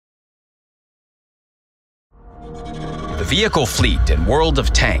The vehicle fleet and world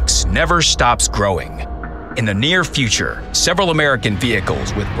of tanks never stops growing. In the near future, several American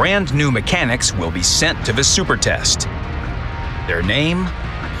vehicles with brand new mechanics will be sent to the super test. Their name?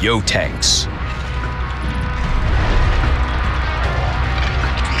 Yoh Tanks.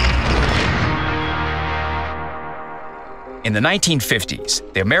 In the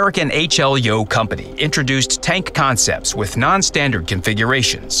 1950s, the American H.L. Yoh Company introduced tank concepts with non-standard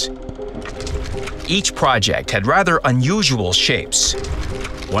configurations. Each project had rather unusual shapes.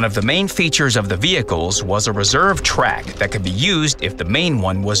 One of the main features of the vehicles was a reserve track that could be used if the main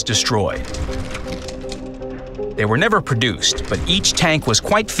one was destroyed. They were never produced, but each tank was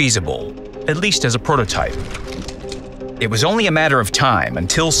quite feasible, at least as a prototype. It was only a matter of time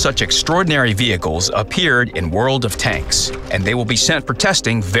until such extraordinary vehicles appeared in World of Tanks, and they will be sent for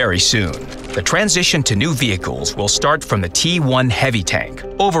testing very soon. The transition to new vehicles will start from the T1 heavy tank.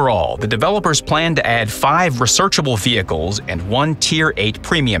 Overall, the developers plan to add 5 researchable vehicles and 1 Tier 8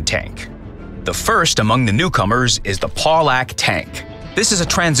 premium tank. The first among the newcomers is the Paulac tank. This is a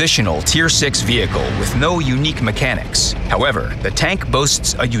transitional Tier 6 vehicle with no unique mechanics. However, the tank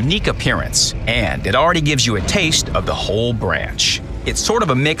boasts a unique appearance, and it already gives you a taste of the whole branch. It's sort of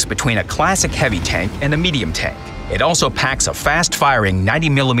a mix between a classic heavy tank and a medium tank. It also packs a fast-firing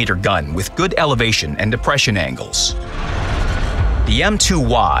 90mm gun with good elevation and depression angles. The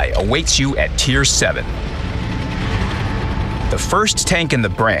M2Y awaits you at Tier 7. The first tank in the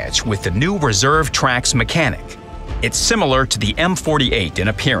branch with the new reserve tracks mechanic. It's similar to the M48 in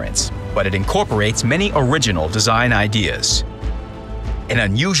appearance, but it incorporates many original design ideas. An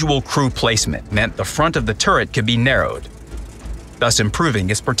unusual crew placement meant the front of the turret could be narrowed, thus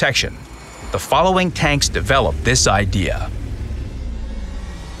improving its protection. The following tanks developed this idea.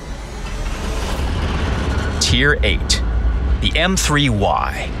 Tier 8, the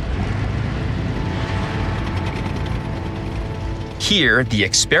M3Y. Here, the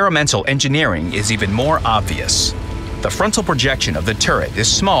experimental engineering is even more obvious. The frontal projection of the turret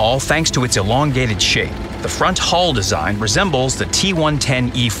is small thanks to its elongated shape. The front hull design resembles the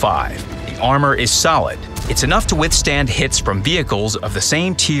T110E5. The armor is solid. It's enough to withstand hits from vehicles of the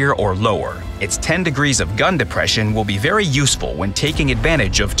same tier or lower. Its 10 degrees of gun depression will be very useful when taking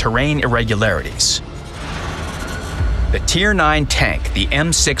advantage of terrain irregularities. The Tier 9 tank, the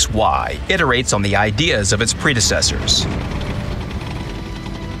M6Y, iterates on the ideas of its predecessors.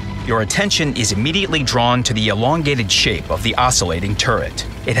 Your attention is immediately drawn to the elongated shape of the oscillating turret.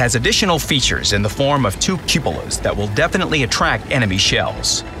 It has additional features in the form of 2 cupolas that will definitely attract enemy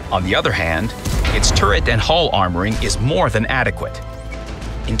shells. On the other hand, its turret and hull armoring is more than adequate.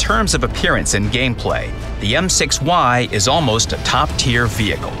 In terms of appearance and gameplay, the M6Y is almost a top-tier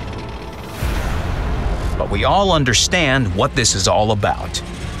vehicle. But we all understand what this is all about.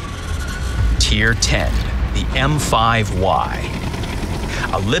 Tier 10, the M5Y.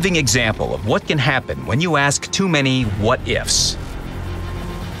 A living example of what can happen when you ask too many what-ifs.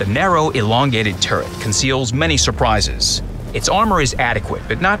 The narrow, elongated turret conceals many surprises. Its armor is adequate,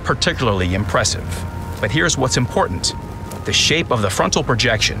 but not particularly impressive. But here's what's important. The shape of the frontal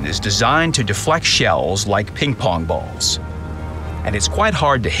projection is designed to deflect shells like ping-pong balls. And it's quite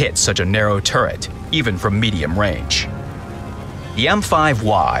hard to hit such a narrow turret, even from medium range. The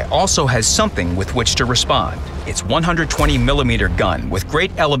M5Y also has something with which to respond. Its 120mm gun with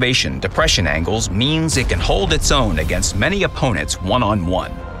great elevation depression angles means it can hold its own against many opponents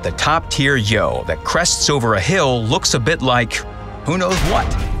one-on-one. The top-tier Yoh that crests over a hill looks a bit like who knows what.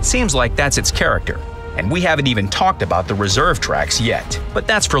 Seems like that's its character. And we haven't even talked about the reserve tracks yet, but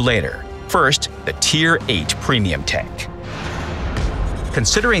that's for later. First, the Tier 8 premium tank.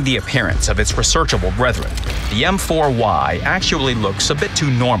 Considering the appearance of its researchable brethren, the M4Y actually looks a bit too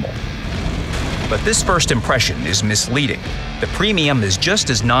normal. But this first impression is misleading. The premium is just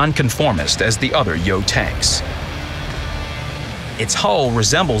as non-conformist as the other Yoh tanks. Its hull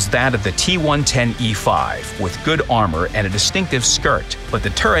resembles that of the T110E5 with good armor and a distinctive skirt, but the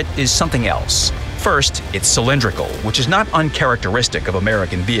turret is something else. First, it's cylindrical, which is not uncharacteristic of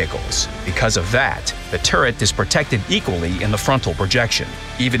American vehicles. Because of that, the turret is protected equally in the frontal projection,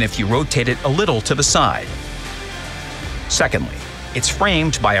 even if you rotate it a little to the side. Secondly, it's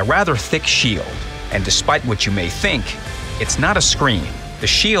framed by a rather thick shield, and despite what you may think, it's not a screen. The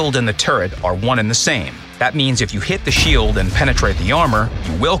shield and the turret are one and the same. That means if you hit the shield and penetrate the armor,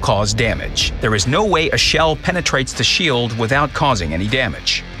 you will cause damage. There is no way a shell penetrates the shield without causing any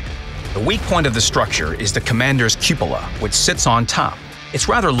damage. The weak point of the structure is the commander's cupola, which sits on top. It's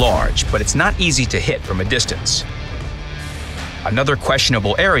rather large, but it's not easy to hit from a distance. Another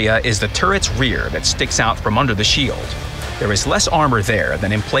questionable area is the turret's rear that sticks out from under the shield. There is less armor there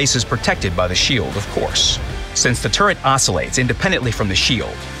than in places protected by the shield, of course. Since the turret oscillates independently from the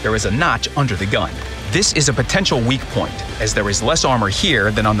shield, there is a notch under the gun. This is a potential weak point, as there is less armor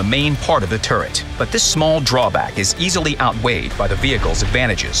here than on the main part of the turret. But this small drawback is easily outweighed by the vehicle's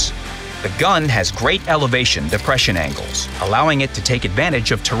advantages. The gun has great elevation depression angles, allowing it to take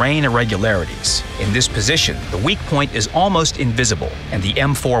advantage of terrain irregularities. In this position, the weak point is almost invisible, and the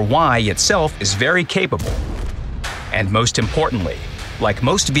M4Y itself is very capable. And most importantly, like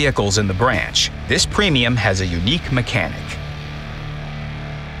most vehicles in the branch, this premium has a unique mechanic.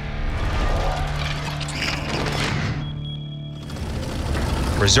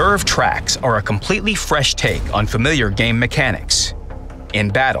 Reserve tracks are a completely fresh take on familiar game mechanics. In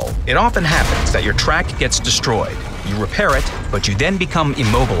battle, it often happens that your track gets destroyed. You repair it, but you then become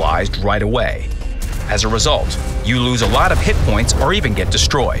immobilized right away. As a result, you lose a lot of hit points or even get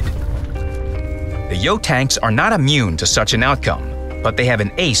destroyed. The Yoh Tanks are not immune to such an outcome, but they have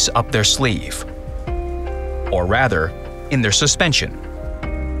an ace up their sleeve. Or rather, in their suspension.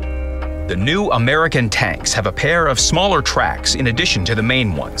 The new American tanks have a pair of smaller tracks in addition to the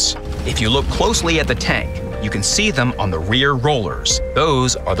main ones. If you look closely at the tank, you can see them on the rear rollers.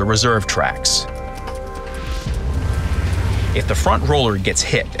 Those are the reserve tracks. If the front roller gets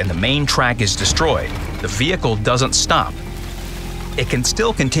hit and the main track is destroyed, the vehicle doesn't stop. It can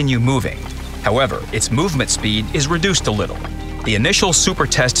still continue moving. However, its movement speed is reduced a little. The initial super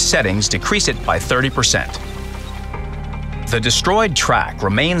test settings decrease it by 30%. The destroyed track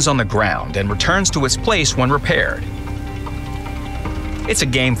remains on the ground and returns to its place when repaired. It's a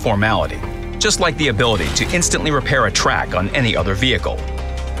game formality, just like the ability to instantly repair a track on any other vehicle.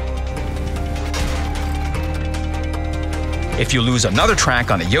 If you lose another track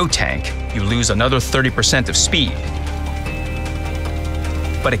on a Yoh tank, you lose another 30% of speed.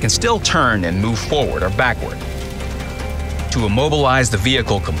 But it can still turn and move forward or backward. To immobilize the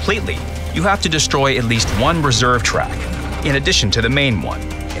vehicle completely, you have to destroy at least one reserve track, in addition to the main one.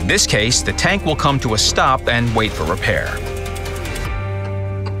 In this case, the tank will come to a stop and wait for repair.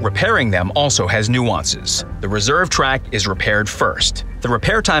 Repairing them also has nuances. The reserve track is repaired first. The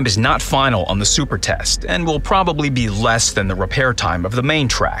repair time is not final on the super test and will probably be less than the repair time of the main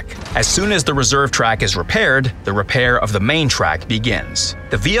track. As soon as the reserve track is repaired, the repair of the main track begins.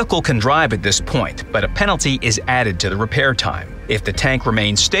 The vehicle can drive at this point, but a penalty is added to the repair time. If the tank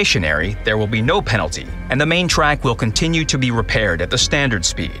remains stationary, there will be no penalty, and the main track will continue to be repaired at the standard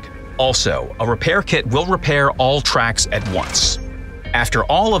speed. Also, a repair kit will repair all tracks at once. After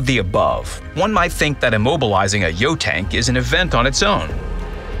all of the above, one might think that immobilizing a Yoh tank is an event on its own.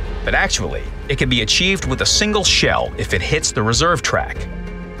 But actually, it can be achieved with a single shell if it hits the reserve track.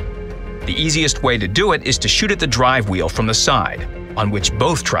 The easiest way to do it is to shoot at the drive wheel from the side, on which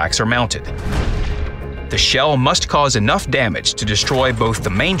both tracks are mounted. The shell must cause enough damage to destroy both the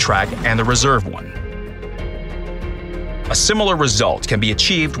main track and the reserve one. A similar result can be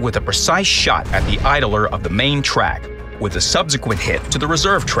achieved with a precise shot at the idler of the main track, with a subsequent hit to the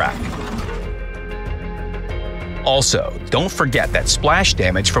reserve track. Also, don't forget that splash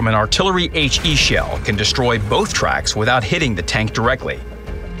damage from an artillery HE shell can destroy both tracks without hitting the tank directly.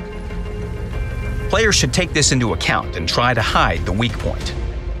 Players should take this into account and try to hide the weak point.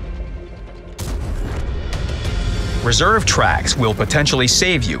 Reserve tracks will potentially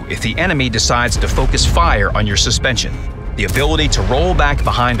save you if the enemy decides to focus fire on your suspension. The ability to roll back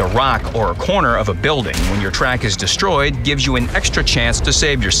behind a rock or a corner of a building when your track is destroyed gives you an extra chance to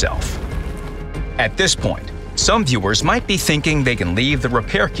save yourself. At this point, some viewers might be thinking they can leave the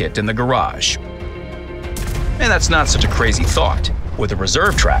repair kit in the garage. And that's not such a crazy thought. With a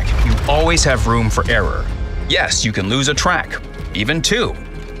reserve track, you always have room for error. Yes, you can lose a track, even two.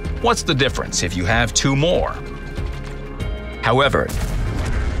 What's the difference if you have two more? However,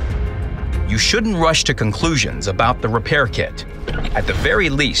 you shouldn't rush to conclusions about the repair kit. At the very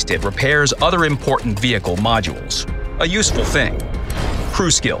least, it repairs other important vehicle modules. A useful thing.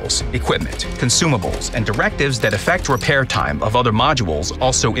 Crew skills, equipment, consumables, and directives that affect repair time of other modules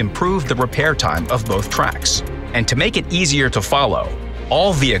also improve the repair time of both tracks. And to make it easier to follow,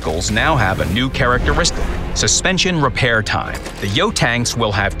 all vehicles now have a new characteristic: suspension repair time. The Yoh Tanks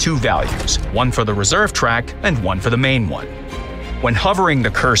will have two values, one for the reserve track and one for the main one. When hovering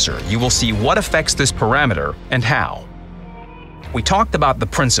the cursor, you will see what affects this parameter and how. We talked about the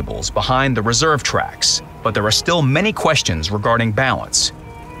principles behind the reserve tracks, but there are still many questions regarding balance.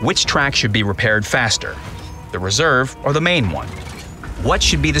 Which track should be repaired faster? The reserve or the main one? What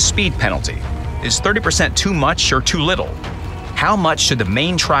should be the speed penalty? Is 30% too much or too little? How much should the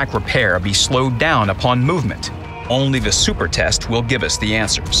main track repair be slowed down upon movement? Only the super test will give us the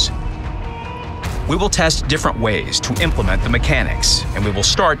answers. We will test different ways to implement the mechanics, and we will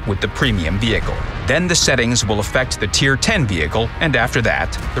start with the premium vehicle. Then the settings will affect the Tier 10 vehicle, and after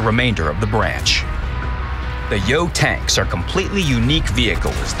that, the remainder of the branch. The Yoh Tanks are completely unique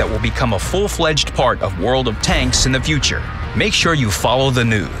vehicles that will become a full-fledged part of World of Tanks in the future. Make sure you follow the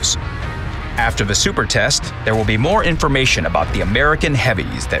news. After the super test, there will be more information about the American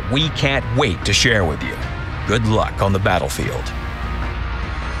heavies that we can't wait to share with you. Good luck on the battlefield.